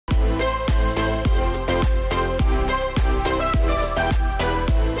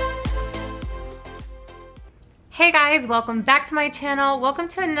Hey guys, welcome back to my channel. Welcome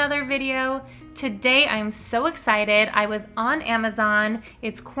to another video. Today I'm so excited. I was on Amazon.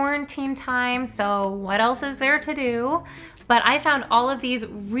 It's quarantine time, so what else is there to do? But I found all of these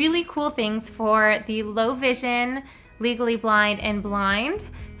really cool things for the low vision, legally blind, and blind.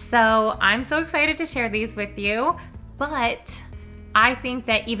 So I'm so excited to share these with you. But I think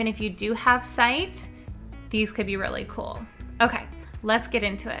that even if you do have sight, these could be really cool. Okay, let's get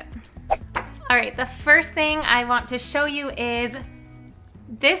into it. All right, the first thing I want to show you is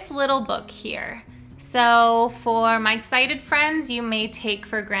this little book here. So for my sighted friends, you may take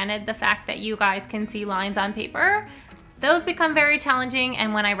for granted the fact that you guys can see lines on paper. Those become very challenging,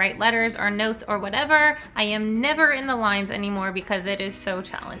 and when I write letters or notes or whatever, I am never in the lines anymore because it is so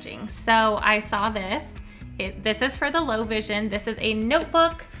challenging. So I saw this. This is for the low vision. This is a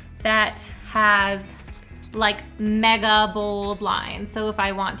notebook that has like mega bold lines. So if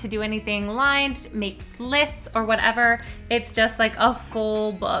I want to do anything lined, make lists or whatever, it's just like a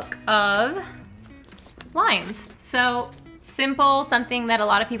full book of lines. So simple, something that a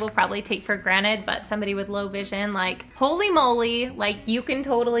lot of people probably take for granted, but somebody with low vision, like holy moly, like you can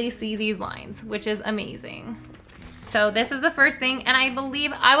totally see these lines, which is amazing. So this is the first thing, and I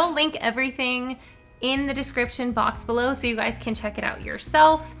believe I will link everything in the description box below so you guys can check it out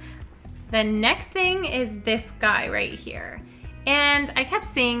yourself. The next thing is this guy right here. And I kept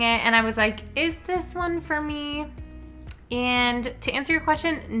seeing it and I was like, is this one for me? And to answer your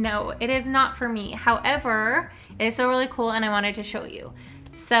question, no, it is not for me. However, it is still really cool and I wanted to show you.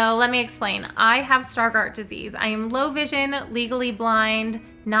 So let me explain. I have Stargardt disease. I am low vision, legally blind,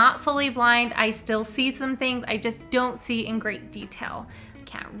 not fully blind. I still see some things. I just don't see in great detail.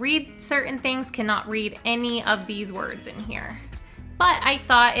 Can't read certain things, cannot read any of these words in here. But I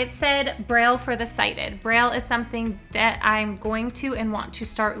thought it said Braille for the sighted. Braille is something that I'm going to and want to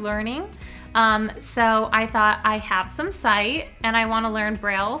start learning. So I thought I have some sight and I want to learn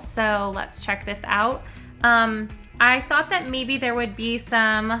Braille, so let's check this out. I thought that maybe there would be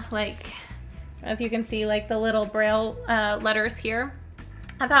some, like, I don't know if you can see like the little Braille letters here.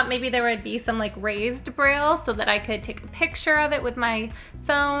 I thought maybe there would be some like raised Braille so that I could take a picture of it with my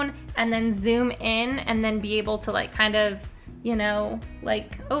phone and then zoom in and then be able to like kind of, you know,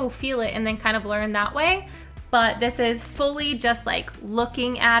 like, oh, feel it and then kind of learn that way. But this is fully just like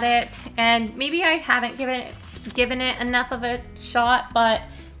looking at it, and maybe I haven't given it enough of a shot, but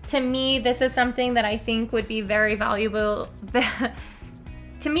to me, this is something that I think would be very valuable.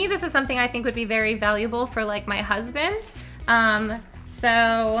 To me, this is something I think would be very valuable for like my husband.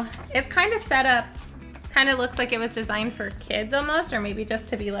 So it's kind of set up, kind of looks like it was designed for kids almost, or maybe just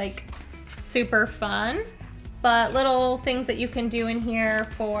to be like super fun. But little things that you can do in here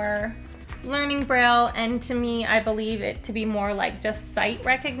for learning Braille, and to me, I believe it to be more like just sight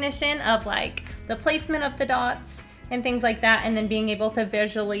recognition of like the placement of the dots and things like that, and then being able to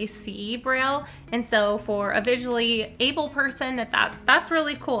visually see Braille. And so for a visually able person, that's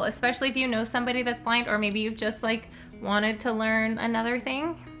really cool, especially if you know somebody that's blind, or maybe you've just like wanted to learn another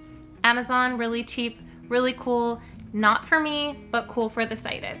thing. Amazon, really cheap, really cool. Not for me, but cool for the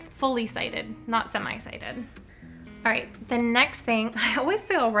sighted. Fully sighted, not semi-sighted. All right, the next thing, I always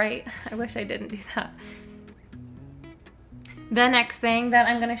say all right. I wish I didn't do that. The next thing that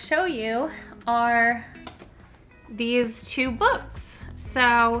I'm gonna show you are these two books.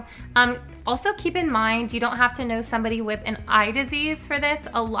 So also keep in mind, you don't have to know somebody with an eye disease for this.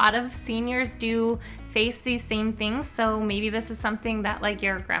 A lot of seniors do face these same things, so maybe this is something that like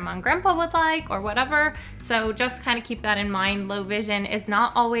your grandma and grandpa would like or whatever. So just kind of keep that in mind. Low vision is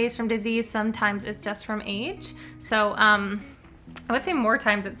not always from disease, sometimes it's just from age. So I would say more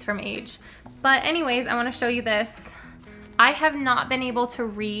times it's from age. But anyways, I want to show you this. I have not been able to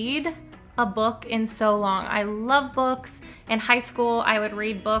read a book in so long. I love books. In high school, I would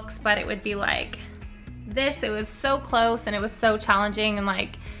read books, but it would be like this. It was so close and it was so challenging, and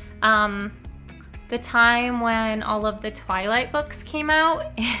like the time when all of the Twilight books came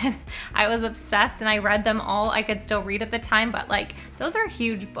out and I was obsessed and I read them all. I could still read at the time, but like those are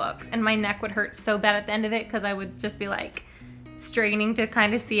huge books and my neck would hurt so bad at the end of it because I would just be like straining to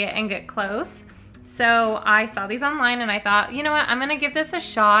kind of see it and get close. So I saw these online and I thought, you know what, I'm gonna give this a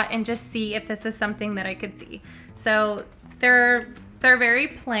shot and just see if this is something that I could see. So they're very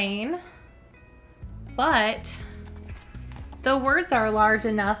plain, but the words are large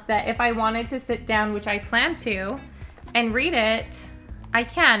enough that if I wanted to sit down, which I plan to, and read it, I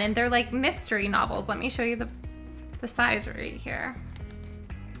can. And they're like mystery novels. Let me show you the size right here.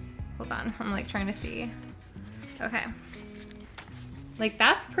 Hold on, I'm like trying to see. Okay. Like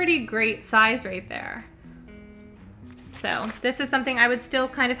that's pretty great size right there. So this is something I would still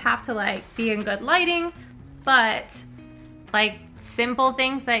kind of have to like be in good lighting, but like simple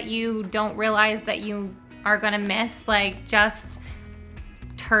things that you don't realize that you are gonna miss, like just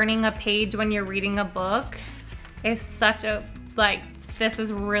turning a page when you're reading a book is such a, like, this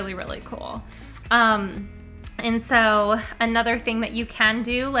is really, really cool. And so another thing that you can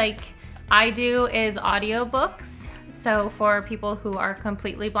do, like I do, is audiobooks. So for people who are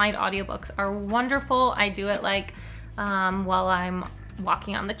completely blind, audiobooks are wonderful. I do it like while I'm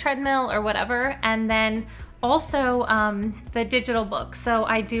walking on the treadmill or whatever. And then also the digital books. So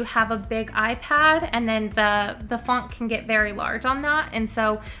I do have a big iPad, and then the font can get very large on that. And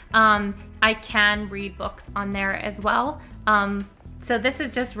so I can read books on there as well. So this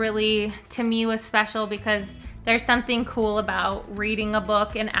is just really, to me, was special because there's something cool about reading a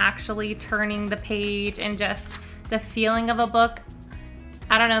book and actually turning the page and just the feeling of a book.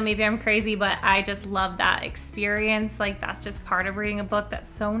 I don't know, maybe I'm crazy, but I just love that experience. Like, that's just part of reading a book.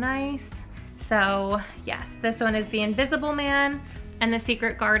 That's so nice. So yes, this one is The Invisible Man and The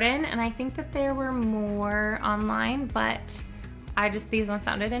Secret Garden. And I think that there were more online, but these ones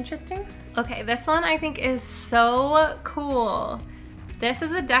sounded interesting. Okay, this one I think is so cool. This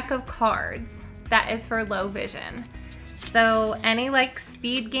is a deck of cards that is for low vision. So any like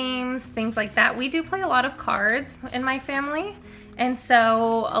speed games, things like that. We do play a lot of cards in my family. And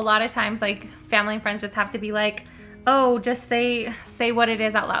so a lot of times, like, family and friends just have to be like, oh, just say what it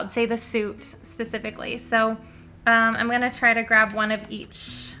is out loud. Say the suit specifically. So I'm gonna try to grab one of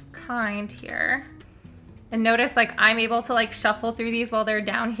each kind here. And notice, like, I'm able to like shuffle through these while they're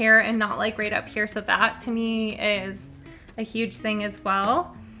down here and not like right up here. So that to me is a huge thing as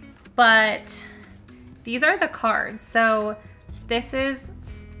well. But these are the cards. So this is,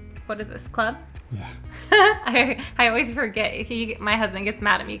 what is this, club? Yeah. I always forget. My husband gets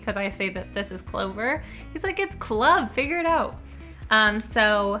mad at me because I say that this is clover. He's like, it's club, figure it out.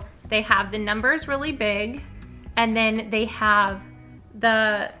 So they have the numbers really big, and then they have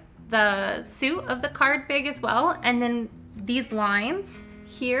the suit of the card big as well. And then these lines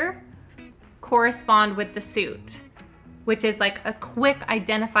here correspond with the suit, which is like a quick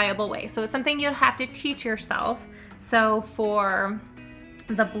identifiable way. So it's something you'll have to teach yourself. So for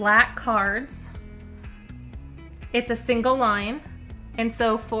the black cards, it's a single line. And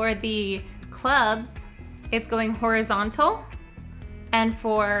so for the clubs, it's going horizontal. And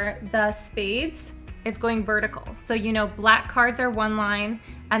for the spades, it's going vertical. So, you know, black cards are one line,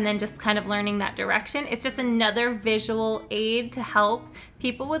 and then just kind of learning that direction. It's just another visual aid to help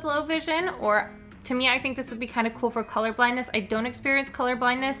people with low vision. Or to me, I think this would be kind of cool for color blindness. I don't experience color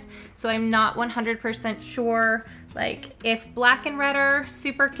blindness, so I'm not 100% sure, like, if black and red are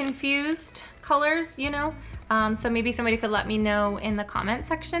super confused colors, you know? So maybe somebody could let me know in the comment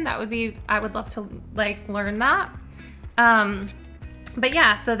section. That would be, I would love to like learn that. But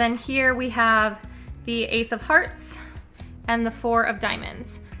yeah, so then here we have the Ace of Hearts and the Four of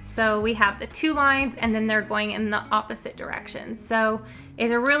Diamonds. So we have the two lines, and then they're going in the opposite direction. So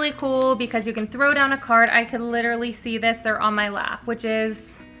it's really cool because you can throw down a card. I could literally see this, they're on my lap, which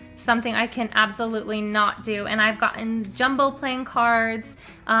is something I can absolutely not do. And I've gotten jumbo playing cards,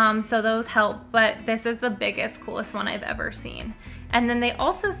 so those help, but this is the biggest, coolest one I've ever seen. And then they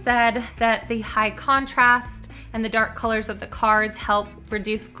also said that the high contrast and the dark colors of the cards help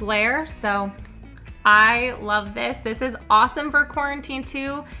reduce glare. So I love this. This is awesome for quarantine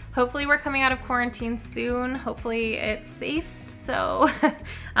too. Hopefully we're coming out of quarantine soon. Hopefully it's safe. So,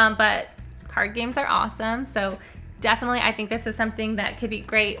 but card games are awesome. So definitely, I think this is something that could be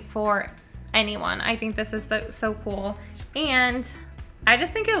great for anyone. I think this is so cool. And I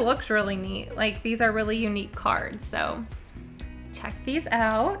just think it looks really neat. Like, these are really unique cards. So check these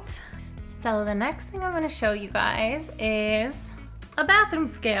out. So the next thing I'm gonna show you guys is a bathroom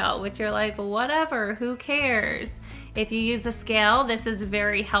scale, which you're like, whatever, who cares? If you use a scale, this is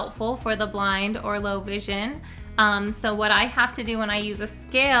very helpful for the blind or low vision. So what I have to do when I use a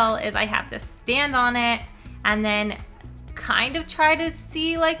scale is I have to stand on it and then kind of try to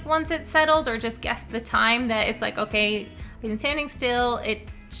see, like, once it's settled, or just guess the time that it's like, okay, I've been standing still. It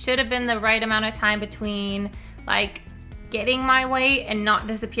should have been the right amount of time between like getting my weight and not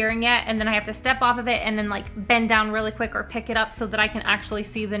disappearing yet, and then I have to step off of it and then like bend down really quick or pick it up so that I can actually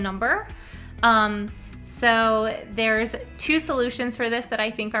see the number. So there's two solutions for this that I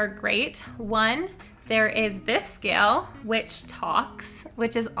think are great. One, there is this scale which talks,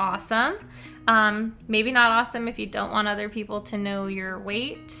 which is awesome. Maybe not awesome if you don't want other people to know your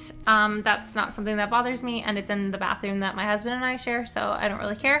weight. That's not something that bothers me, and it's in the bathroom that my husband and I share, so I don't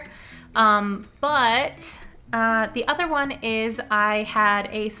really care. But The other one is I had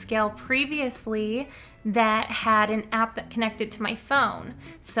a scale previously that had an app that connected to my phone.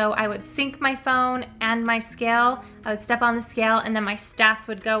 So I would sync my phone and my scale, I would step on the scale, and then my stats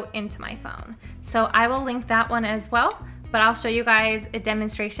would go into my phone. So I will link that one as well, but I'll show you guys a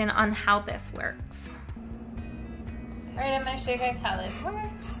demonstration on how this works. All right, I'm gonna show you guys how this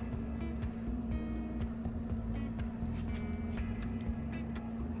works.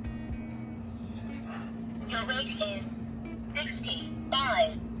 Your weight is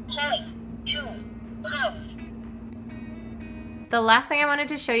 65.2 pounds. The last thing I wanted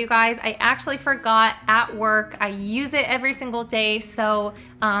to show you guys, I actually forgot at work. I use it every single day, so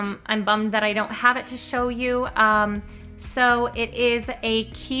I'm bummed that I don't have it to show you. So it is a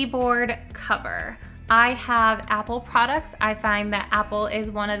keyboard cover. I have Apple products. I find that Apple is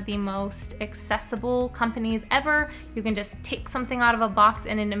one of the most accessible companies ever. You can just take something out of a box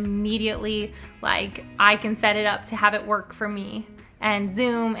and then immediately, like, I can set it up to have it work for me, and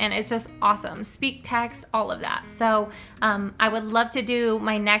Zoom, and it's just awesome. Speak, text, all of that. So I would love to do,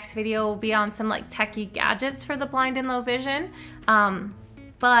 my next video will be on some like techie gadgets for the blind and low vision.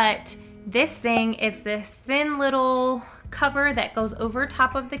 But this thing is this thin little cover that goes over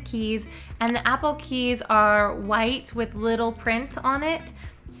top of the keys, and the Apple keys are white with little print on it.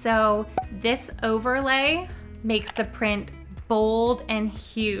 So this overlay makes the print bold and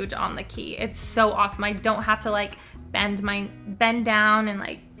huge on the key. It's so awesome. I don't have to like bend down and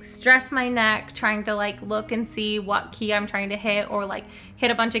like stress my neck trying to like look and see what key I'm trying to hit, or like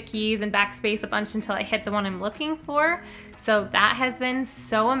hit a bunch of keys and backspace a bunch until I hit the one I'm looking for. So that has been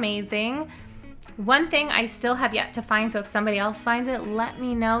so amazing. One thing I still have yet to find, so if somebody else finds it, let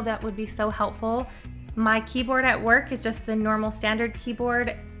me know. That would be so helpful. My keyboard at work is just the normal standard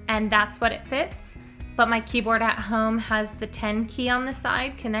keyboard, and that's what it fits. But my keyboard at home has the 10 key on the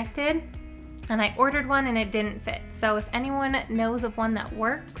side connected, and I ordered one and it didn't fit. So if anyone knows of one that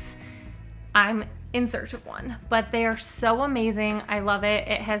works, I'm in search of one. But they are so amazing. I love it.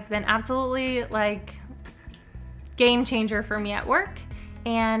 It has been absolutely like game changer for me at work.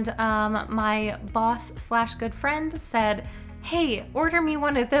 And my boss slash good friend said, hey, order me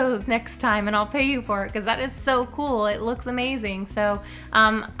one of those next time and I'll pay you for it, because that is so cool. It looks amazing. So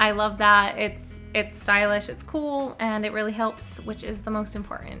I love that. It's stylish, it's cool, and it really helps, which is the most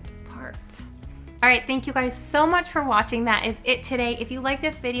important part. All right, thank you guys so much for watching. That is it today. If you like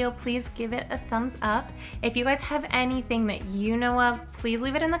this video, please give it a thumbs up. If you guys have anything that you know of, please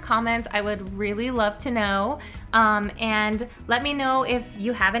leave it in the comments. I would really love to know. And let me know if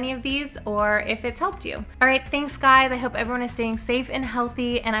you have any of these or if it's helped you. All right, thanks guys. I hope everyone is staying safe and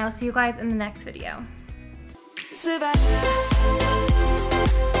healthy, and I will see you guys in the next video.